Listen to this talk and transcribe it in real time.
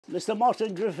Mr.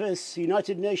 Martin Griffiths,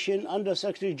 United Nations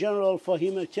Under-Secretary General for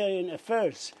Humanitarian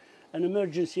Affairs and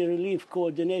Emergency Relief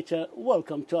Coordinator,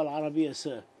 welcome to Al-Arabiya,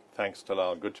 sir. Thanks,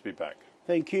 Talal. Good to be back.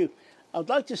 Thank you. I'd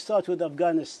like to start with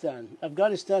Afghanistan.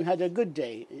 Afghanistan had a good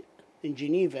day in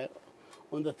Geneva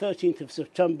on the 13th of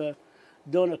September,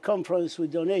 donor conference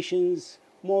with donations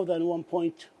more than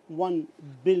 $1.1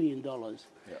 billion.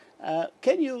 Yeah.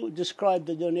 Can you describe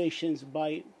the donations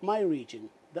by my region,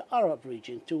 the Arab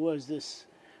region, towards this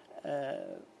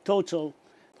total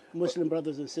Muslim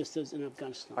brothers and sisters in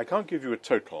Afghanistan? I can't give you a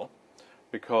total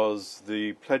because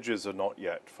the pledges are not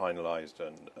yet finalized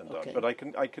and Okay. done. But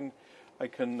I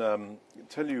can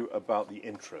tell you about the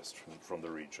interest from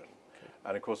the region. Okay.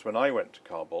 And of course, when I went to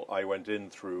Kabul, I went in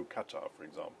through Qatar, for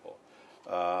example,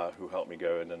 who helped me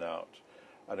go in and out.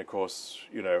 And of course,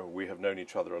 you know, we have known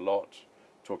each other a lot,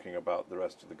 talking about the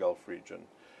rest of the Gulf region.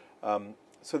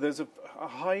 So there's a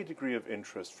high degree of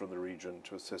interest from the region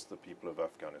to assist the people of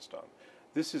Afghanistan.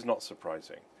 This is not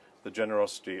surprising. The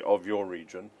generosity of your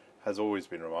region has always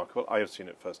been remarkable. I have seen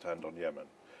it firsthand on Yemen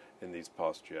in these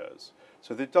past years.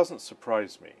 So that doesn't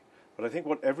surprise me. But I think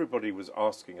what everybody was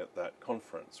asking at that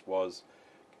conference was,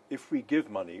 if we give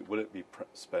money, will it be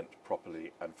spent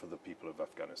properly and for the people of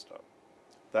Afghanistan?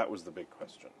 That was the big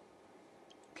question.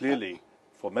 Clearly,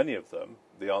 for many of them,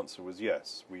 the answer was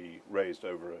yes. We raised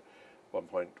over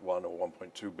 $1.1 or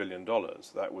 $1.2 billion.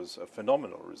 That was a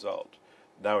phenomenal result.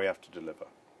 Now we have to deliver.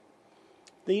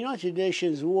 The United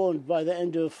Nations warned by the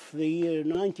end of the year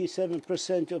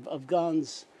 97% of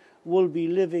Afghans will be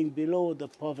living below the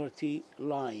poverty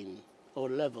line or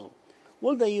level.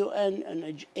 Will the UN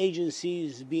and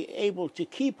agencies be able to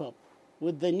keep up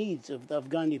with the needs of the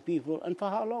Afghani people, and for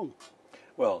how long?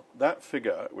 Well, that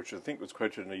figure, which I think was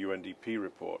quoted in a UNDP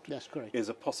report, That's correct. is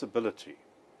a possibility.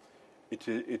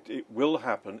 It will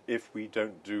happen if we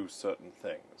don't do certain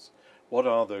things. What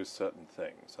are those certain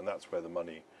things? And that's where the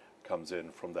money comes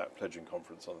in from that pledging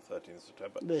conference on the 13th of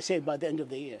September. They say by the end of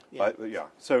the year. Yeah. Yeah.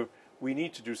 So we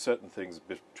need to do certain things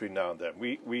between now and then.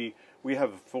 We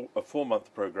have a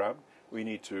 4-month program. We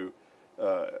need to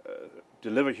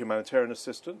deliver humanitarian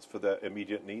assistance for their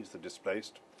immediate needs, the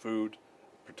displaced, food,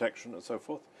 protection, and so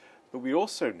forth. But we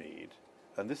also need,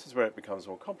 and this is where it becomes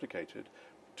more complicated,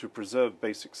 to preserve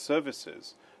basic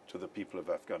services to the people of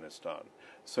Afghanistan,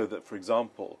 so that, for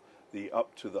example,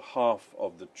 up to the half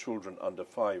of the children under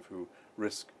 5 who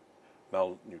risk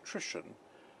malnutrition,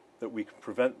 that we can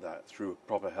prevent that through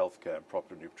proper healthcare and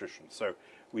proper nutrition. So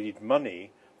we need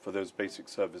money for those basic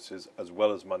services as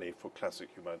well as money for classic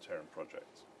humanitarian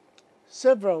projects.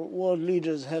 Several world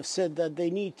leaders have said that they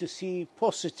need to see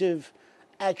positive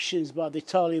actions by the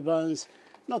Taliban,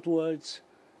 not words,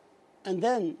 and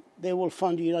then they will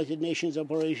fund United Nations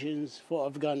operations for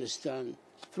Afghanistan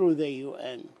through the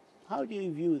UN. How do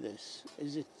you view this?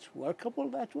 Is it workable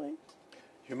that way?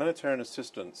 Humanitarian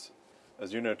assistance,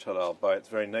 as you know, Talal, by its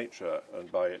very nature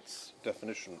and by its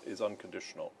definition, is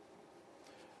unconditional.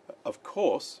 Of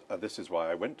course, and this is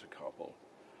why I went to Kabul,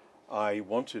 I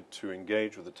wanted to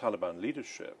engage with the Taliban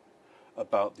leadership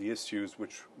about the issues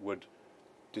which would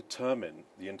determine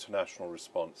the international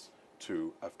response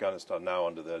to Afghanistan now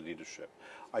under their leadership.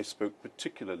 I spoke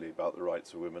particularly about the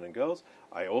rights of women and girls.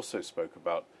 I also spoke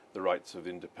about the rights of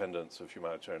independence of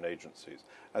humanitarian agencies.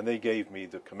 And they gave me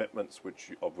the commitments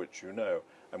of which you know,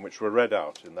 and which were read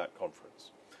out in that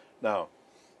conference. Now,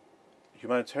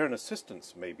 humanitarian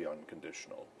assistance may be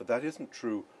unconditional, but that isn't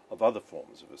true of other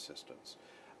forms of assistance.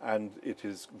 And it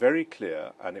is very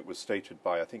clear, and it was stated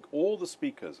by, I think, all the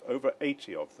speakers, over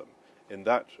 80 of them in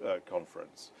that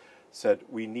conference, said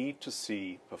we need to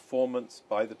see performance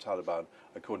by the Taliban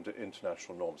according to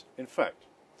international norms. In fact,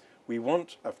 we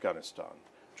want Afghanistan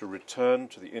to return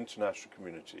to the international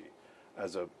community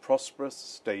as a prosperous,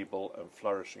 stable and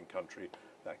flourishing country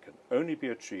that can only be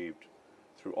achieved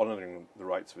through honouring the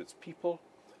rights of its people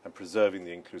and preserving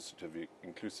the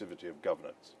inclusivity of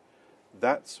governance.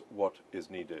 That's what is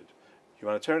needed.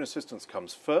 Humanitarian assistance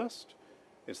comes first.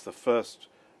 It's the first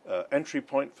entry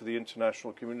point for the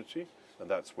international community, and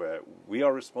that's where we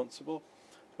are responsible.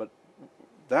 But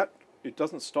it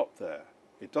doesn't stop there.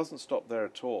 It doesn't stop there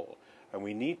at all. And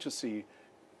we need to see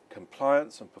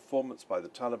compliance and performance by the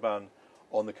Taliban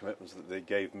on the commitments that they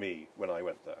gave me when I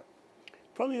went there.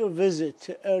 From your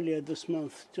visit earlier this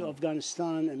month to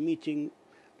Afghanistan and meeting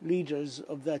leaders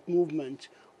of that movement,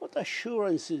 what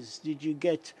assurances did you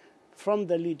get from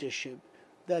the leadership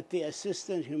that the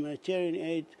assistance, humanitarian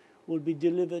aid, will be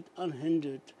delivered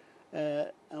unhindered,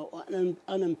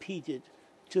 unimpeded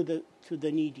to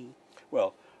the needy?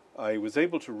 Well, I was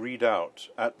able to read out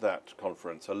at that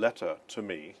conference a letter to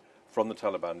me from the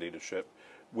Taliban leadership,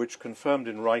 which confirmed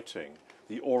in writing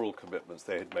the oral commitments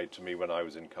they had made to me when I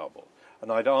was in Kabul.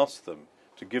 And I'd asked them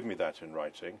to give me that in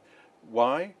writing.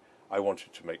 Why? I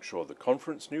wanted to make sure the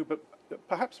conference knew, but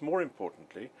perhaps more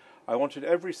importantly, I wanted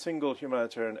every single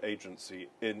humanitarian agency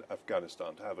in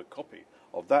Afghanistan to have a copy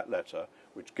of that letter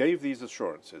which gave these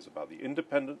assurances about the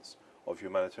independence of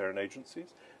humanitarian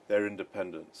agencies, their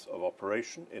independence of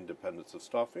operation, independence of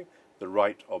staffing, the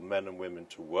right of men and women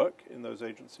to work in those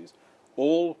agencies,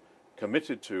 all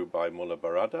committed to by Mullah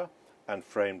Barada and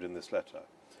framed in this letter.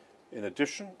 In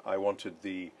addition, I wanted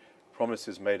the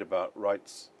promises made about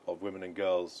rights of women and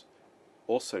girls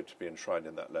also to be enshrined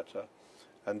in that letter,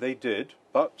 and they did,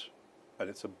 but, and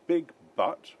it's a big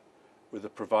but, with a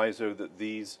proviso that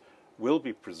these will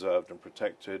be preserved and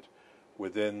protected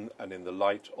within and in the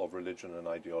light of religion and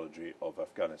ideology of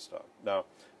Afghanistan. Now,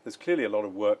 there's clearly a lot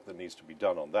of work that needs to be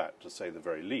done on that, to say the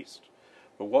very least.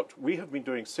 But what we have been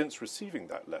doing since receiving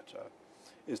that letter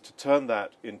is to turn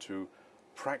that into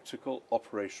practical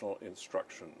operational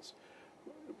instructions,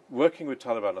 working with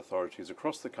Taliban authorities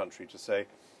across the country to say,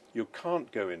 you can't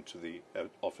go into the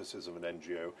offices of an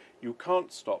NGO, you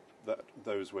can't stop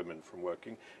those women from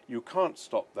working, you can't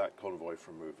stop that convoy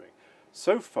from moving.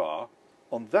 So far,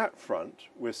 on that front,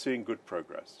 we're seeing good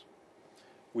progress.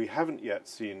 We haven't yet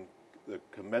seen the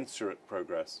commensurate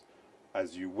progress,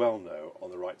 as you well know,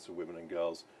 on the rights of women and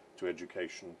girls to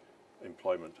education,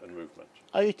 employment and movement.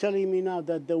 Are you telling me now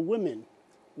that the women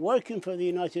working for the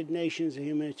United Nations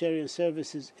Humanitarian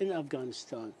Services in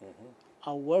Afghanistan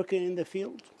are working in the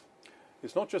field?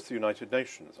 It's not just the United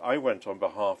Nations. I went on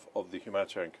behalf of the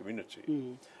humanitarian community,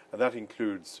 and that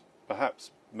includes perhaps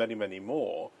many, many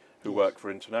more who work for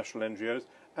international NGOs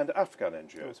and Afghan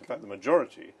NGOs. In fact, the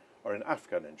majority are in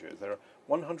Afghan NGOs. There are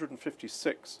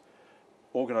 156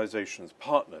 organizations,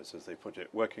 partners, as they put it,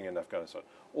 working in Afghanistan.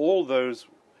 All those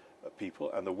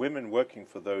people and the women working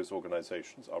for those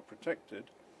organizations are protected,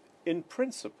 in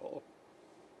principle,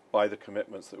 by the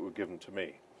commitments that were given to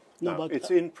me. No, now, but it's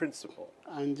in principle.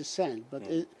 I understand, but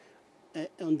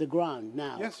on the ground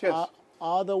now, yes.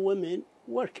 Are the women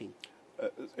working?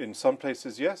 In some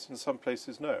places, yes. In some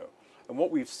places, no. And what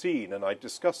we've seen, and I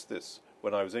discussed this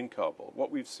when I was in Kabul,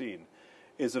 what we've seen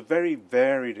is a very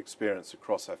varied experience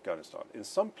across Afghanistan. In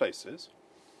some places,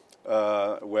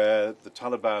 where the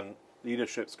Taliban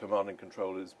leadership's command and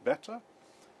control is better,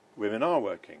 women are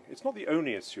working. It's not the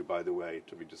only issue, by the way,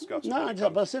 to be discussed. No,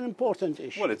 but it's an important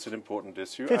issue. Well, it's an important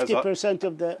issue.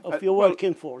 50% of your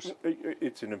working force.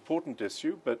 It's an important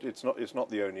issue, but it's not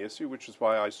the only issue, which is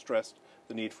why I stressed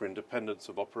the need for independence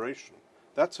of operation.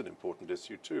 That's an important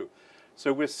issue too.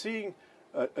 So we're seeing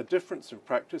a difference in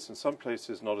practice. In some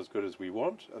places not as good as we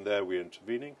want, and there we're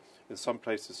intervening. In some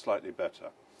places slightly better.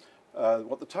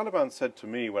 What the Taliban said to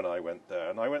me when I went there,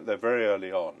 and I went there very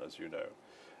early on, as you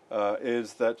know,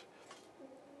 is that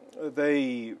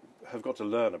they have got to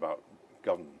learn about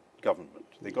government.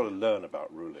 They've got to learn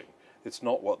about ruling. It's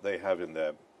not what they have in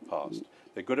their past.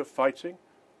 They're good at fighting,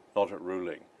 not at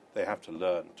ruling. They have to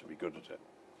learn to be good at it.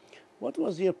 What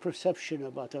was your perception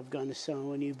about Afghanistan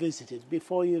when you visited,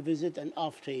 before you visit and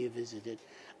after you visited?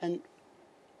 And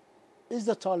is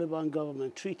the Taliban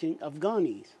government treating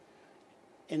Afghanis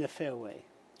in a fair way?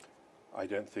 I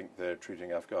don't think they're treating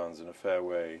Afghans in a fair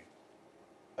way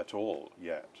at all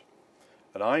yet.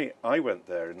 And I went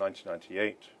there in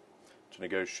 1998 to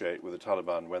negotiate with the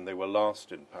Taliban when they were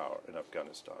last in power in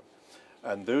Afghanistan.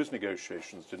 And those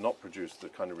negotiations did not produce the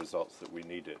kind of results that we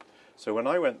needed. So when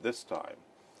I went this time,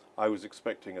 I was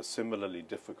expecting a similarly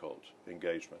difficult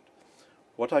engagement.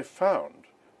 What I found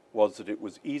was that it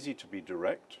was easy to be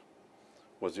direct,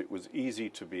 it was easy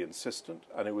to be insistent,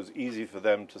 and it was easy for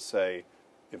them to say,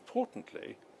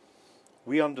 importantly,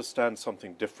 we understand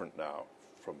something different now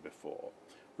from before.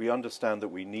 We understand that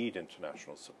we need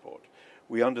international support.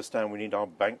 We understand we need our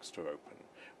banks to open.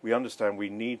 We understand we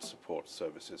need support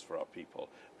services for our people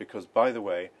because, by the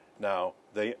way, now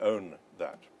they own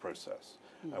that process.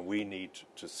 And we need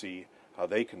to see how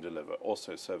they can deliver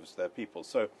also service to their people.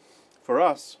 So for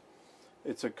us,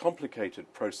 it's a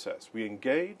complicated process. We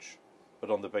engage, but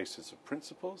on the basis of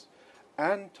principles.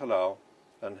 And Talal,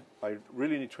 and I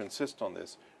really need to insist on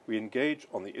this, we engage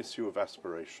on the issue of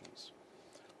aspirations.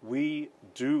 We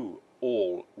do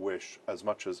all wish, as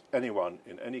much as anyone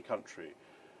in any country,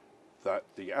 that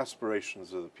the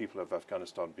aspirations of the people of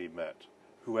Afghanistan be met,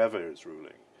 whoever is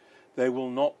ruling. There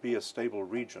will not be a stable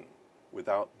region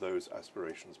without those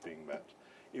aspirations being met.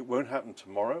 It won't happen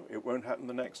tomorrow, it won't happen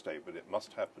the next day, but it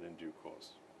must happen in due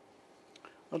course.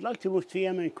 I'd like to move to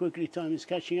Yemen quickly. Time is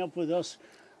catching up with us.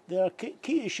 There are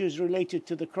key issues related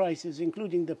to the crisis,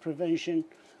 including the prevention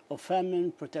of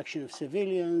famine, protection of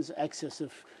civilians, access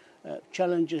of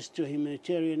challenges to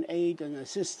humanitarian aid and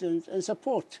assistance and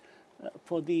support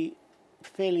for the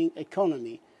failing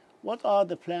economy. What are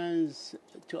the plans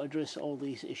to address all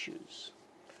these issues?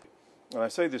 And I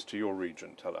say this to your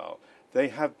region, Talal, they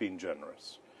have been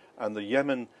generous. And the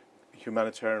Yemen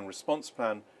humanitarian response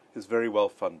plan is very well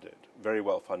funded,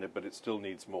 but it still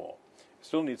needs more. It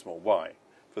still needs more. Why?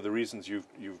 For the reasons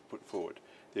you've put forward.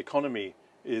 The economy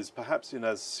is perhaps in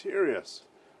as serious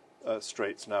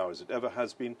straits now as it ever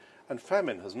has been, and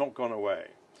famine has not gone away.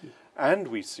 And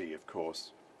we see, of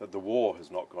course, that the war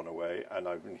has not gone away, and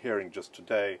I've been hearing just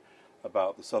today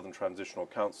about the Southern Transitional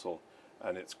Council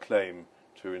and its claim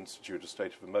to institute a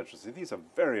state of emergency. These are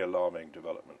very alarming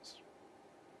developments.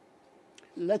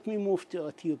 Let me move to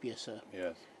Ethiopia, sir.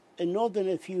 Yes. In northern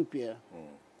Ethiopia,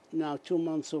 now 2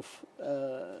 months of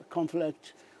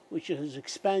conflict, which has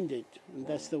expanded, and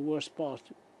that's the worst part,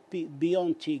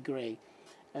 beyond Tigray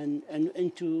and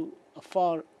into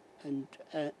Afar and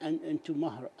into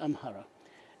Amhara.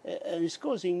 And it's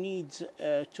causing needs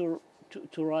to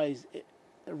rise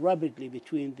rapidly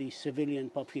between the civilian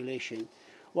population,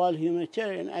 while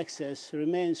humanitarian access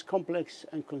remains complex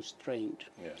and constrained.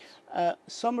 Yes.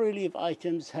 Some relief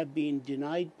items have been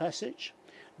denied passage.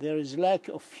 There is lack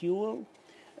of fuel,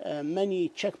 many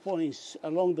checkpoints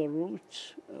along the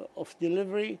route of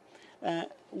delivery.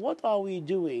 What are we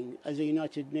doing as a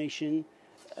United Nations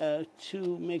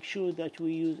to make sure that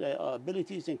we use our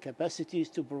abilities and capacities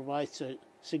to provide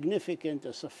significant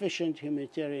or sufficient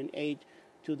humanitarian aid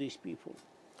to these people?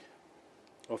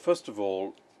 Well, first of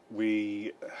all,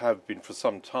 we have been for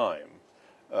some time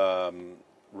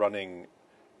running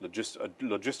a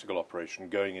logistical operation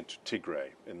going into Tigray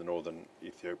in the northern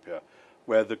Ethiopia,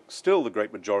 where still the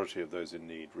great majority of those in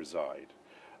need reside,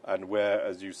 and where,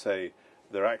 as you say,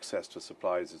 their access to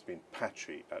supplies has been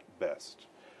patchy at best,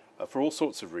 for all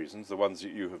sorts of reasons, the ones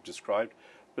that you have described,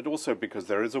 but also because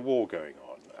there is a war going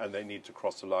on, and they need to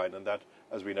cross a line, and that,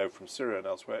 as we know from Syria and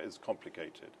elsewhere, is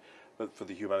complicated. But for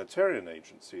the humanitarian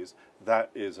agencies,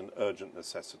 that is an urgent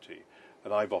necessity.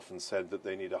 And I've often said that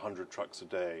they need 100 trucks a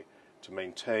day to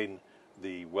maintain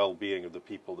the well-being of the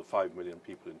people, the 5 million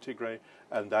people in Tigray,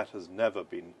 and that has never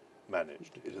been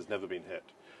managed. It has never been hit.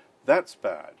 That's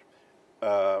bad.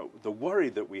 The worry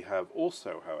that we have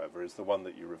also, however, is the one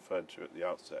that you referred to at the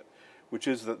outset, which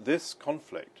is that this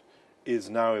conflict is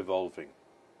now evolving,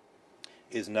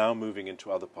 is now moving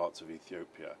into other parts of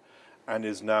Ethiopia, and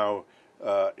is now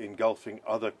engulfing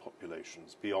other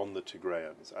populations beyond the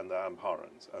Tigrayans and the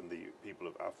Amharans and the people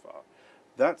of Afar.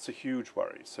 That's a huge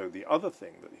worry. So the other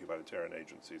thing that humanitarian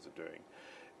agencies are doing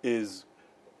is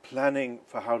planning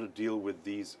for how to deal with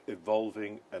these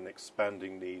evolving and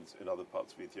expanding needs in other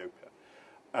parts of Ethiopia.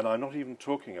 And I'm not even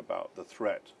talking about the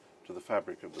threat to the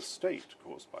fabric of the state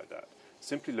caused by that.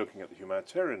 Simply looking at the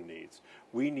humanitarian needs,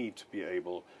 we need to be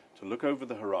able to look over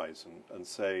the horizon and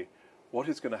say, what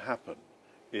is going to happen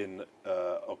in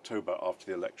October after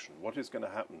the election? What is going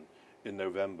to happen in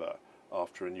November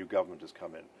after a new government has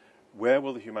come in? Where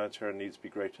will the humanitarian needs be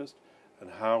greatest, and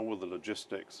how will the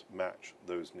logistics match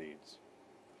those needs?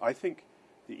 I think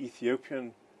the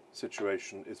Ethiopian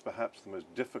situation is perhaps the most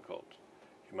difficult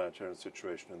humanitarian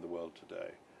situation in the world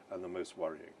today, and the most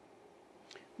worrying.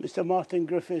 Mr. Martin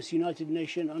Griffiths, United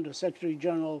Nations Under-Secretary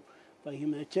General for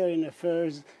Humanitarian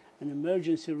Affairs and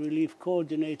Emergency Relief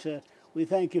Coordinator, we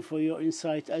thank you for your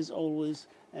insight as always,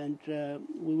 and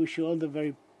we wish you all the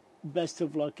very best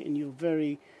of luck in your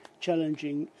very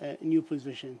challenging new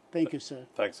position. Thank you, sir.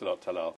 Thanks a lot, Talal.